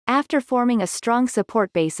After forming a strong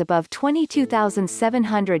support base above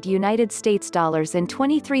 $22,700 United States dollars and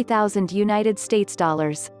 $23,000 United States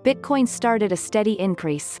dollars, Bitcoin started a steady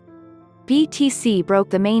increase. BTC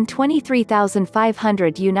broke the main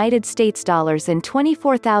 $23,500 United States dollars and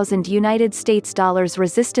 $24,000 United States dollars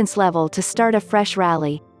resistance level to start a fresh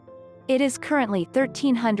rally. It is currently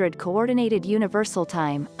 1300 Coordinated Universal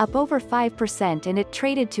Time, up over 5%, and it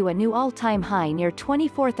traded to a new all-time high near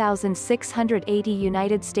 $24,680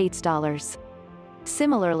 United States dollars.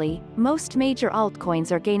 Similarly, most major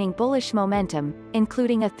altcoins are gaining bullish momentum,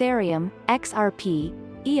 including Ethereum, XRP,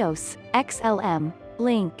 EOS, XLM,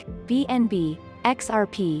 Link, BNB,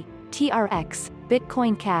 XRP, TRX,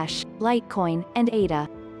 Bitcoin Cash, Litecoin, and ADA.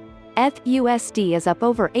 USD is up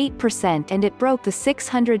over 8% and it broke the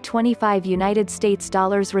 625 United States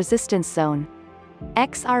dollars resistance zone.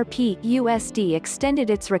 XRP USD extended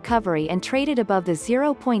its recovery and traded above the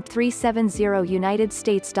 0.370 United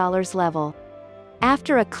States dollars level.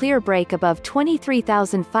 After a clear break above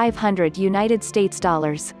 23,500 United States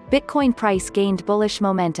dollars, Bitcoin price gained bullish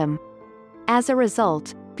momentum. As a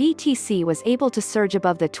result, BTC was able to surge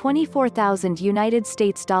above the 24,000 United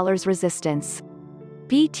States dollars resistance.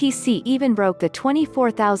 BTC even broke the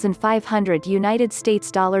 24,500 United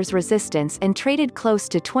States dollars resistance and traded close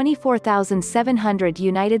to 24,700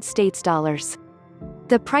 United States dollars.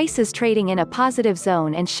 The price is trading in a positive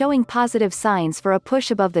zone and showing positive signs for a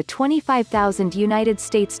push above the 25,000 United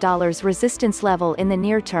States dollars resistance level in the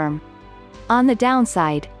near term. On the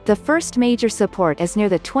downside, the first major support is near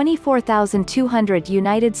the 24,200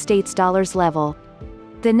 United States dollars level.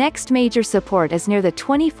 The next major support is near the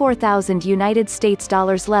 24,000 United States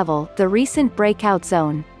dollars level, the recent breakout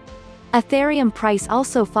zone. Ethereum price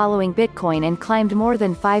also following Bitcoin and climbed more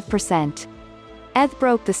than 5%. ETH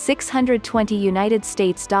broke the 620 United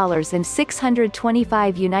States dollars and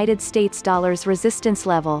 625 United States dollars resistance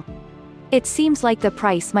level. It seems like the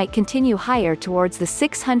price might continue higher towards the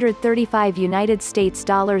 635 United States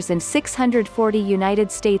dollars and 640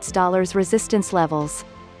 United States dollars resistance levels.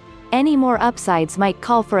 Any more upsides might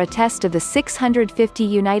call for a test of the 650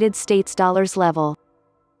 United States dollars level.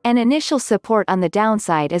 An initial support on the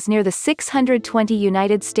downside is near the 620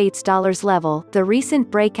 United States dollars level, the recent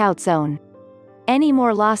breakout zone. Any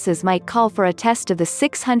more losses might call for a test of the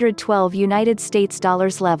 612 United States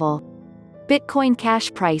dollars level. Bitcoin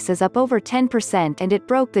Cash price is up over 10% and it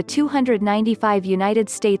broke the 295 United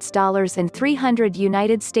States dollars and 300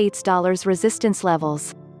 United States dollars resistance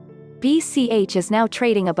levels. BCH is now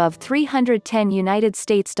trading above 310 United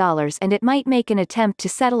States dollars and it might make an attempt to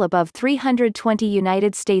settle above 320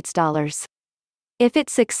 United States dollars. If it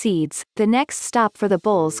succeeds, the next stop for the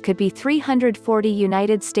bulls could be 340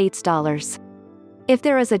 United States dollars. If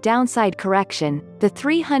there is a downside correction, the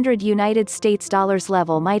 300 United States dollars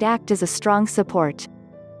level might act as a strong support.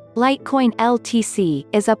 Litecoin LTC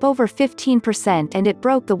is up over 15% and it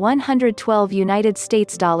broke the 112 United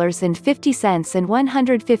States dollars and 50 cents and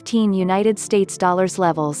 115 United States dollars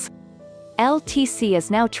levels. LTC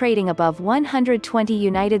is now trading above 120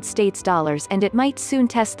 United States dollars and it might soon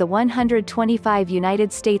test the 125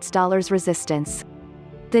 United States dollars resistance.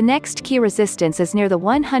 The next key resistance is near the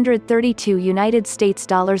 132 United States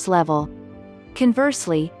dollars level.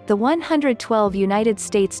 Conversely, the 112 United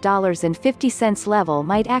States dollars and 50 cents level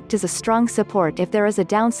might act as a strong support if there is a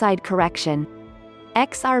downside correction.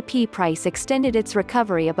 XRP price extended its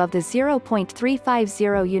recovery above the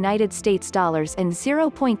 0.350 United States dollars and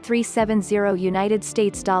 0.370 United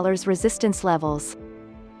States dollars resistance levels.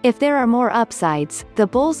 If there are more upsides, the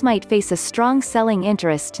bulls might face a strong selling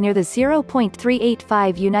interest near the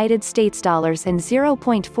 0.385 United States dollars and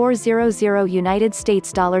 0.400 United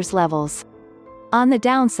States dollars levels. On the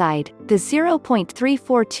downside, the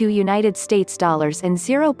 0.342 United States dollars and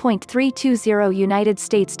 0.320 United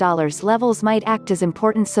States dollars levels might act as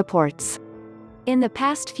important supports. In the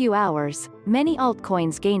past few hours, many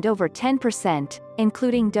altcoins gained over 10%,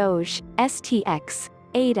 including DOGE, STX,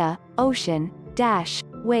 ADA, Ocean, Dash,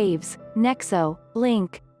 Waves, NEXO,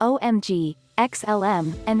 Link, OMG,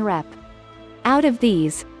 XLM, and REP. Out of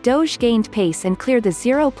these, DOGE gained pace and cleared the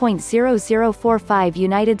 0.0045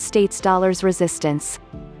 United States dollars resistance.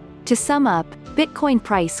 To sum up, Bitcoin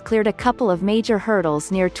price cleared a couple of major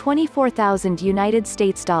hurdles near 24,000 United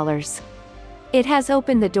States dollars. It has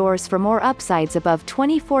opened the doors for more upsides above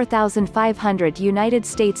 24,500 United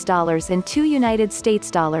States dollars and 2 United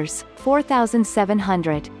States dollars,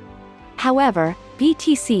 4,700. However,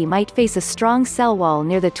 BTC might face a strong sell wall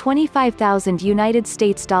near the 25,000 United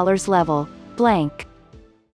States dollars level, blank.